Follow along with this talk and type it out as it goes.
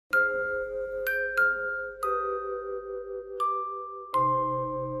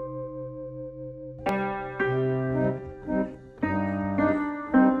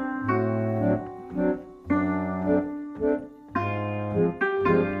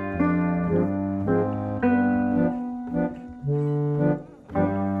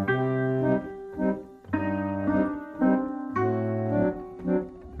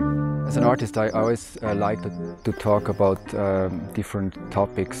artist, I always like to talk about different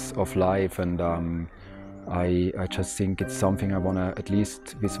topics of life, and I just think it's something I want to, at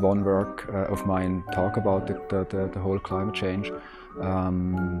least with one work of mine, talk about the whole climate change,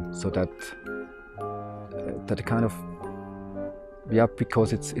 so that kind of, yeah,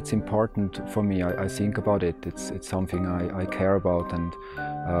 because it's important for me. I think about it. It's something I care about, and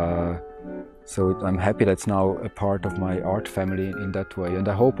so I'm happy that's now a part of my art family in that way. And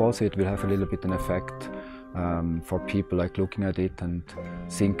I hope also it will have a little bit an effect for people, like looking at it and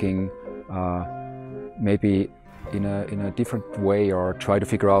thinking maybe in a different way, or try to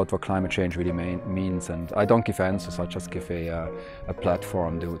figure out what climate change really means. And I don't give answers, I just give a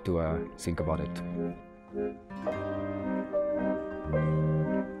platform to think about it.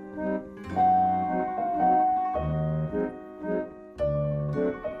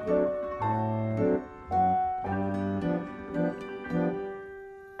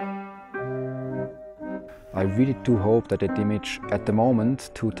 I really do hope that that image, at the moment,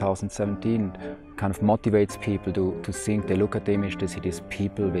 2017, kind of motivates people to think. They look at the image, they see these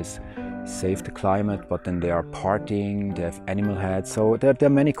people with save the climate, but then they are partying, they have animal heads. So there are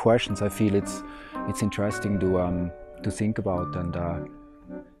many questions. I feel it's interesting to think about. And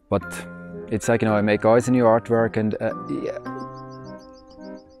but it's like, I make always a new artwork, and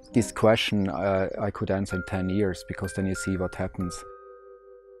this question I could answer in 10 years, because then you see what happens.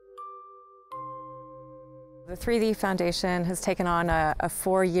 The 3D Foundation has taken on a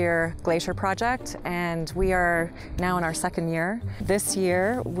 4-year glacier project, and we are now in our 2nd year. This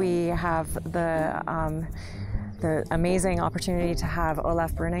year we have the amazing opportunity to have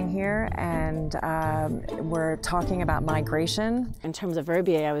Olaf Breuning here, and we're talking about migration. In terms of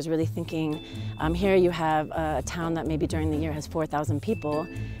Verbier, I was really thinking, here you have a town that maybe during the year has 4,000 people,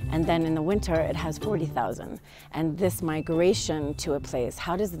 and then in the winter it has 40,000. And this migration to a place,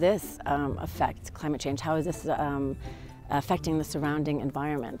 how does this affect climate change? How is this affecting the surrounding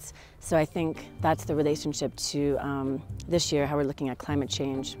environments? So I think that's the relationship to this year, how we're looking at climate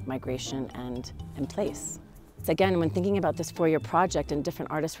change, migration, and in place. Again, when thinking about this 4-year project and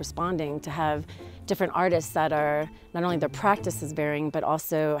different artists responding, to have different artists that are, not only their practice is varying, but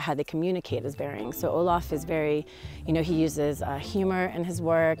also how they communicate is varying. So Olaf is very, he uses humor in his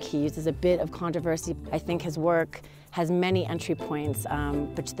work, he uses a bit of controversy. I think his work has many entry points,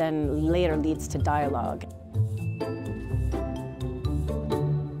 which then later leads to dialogue.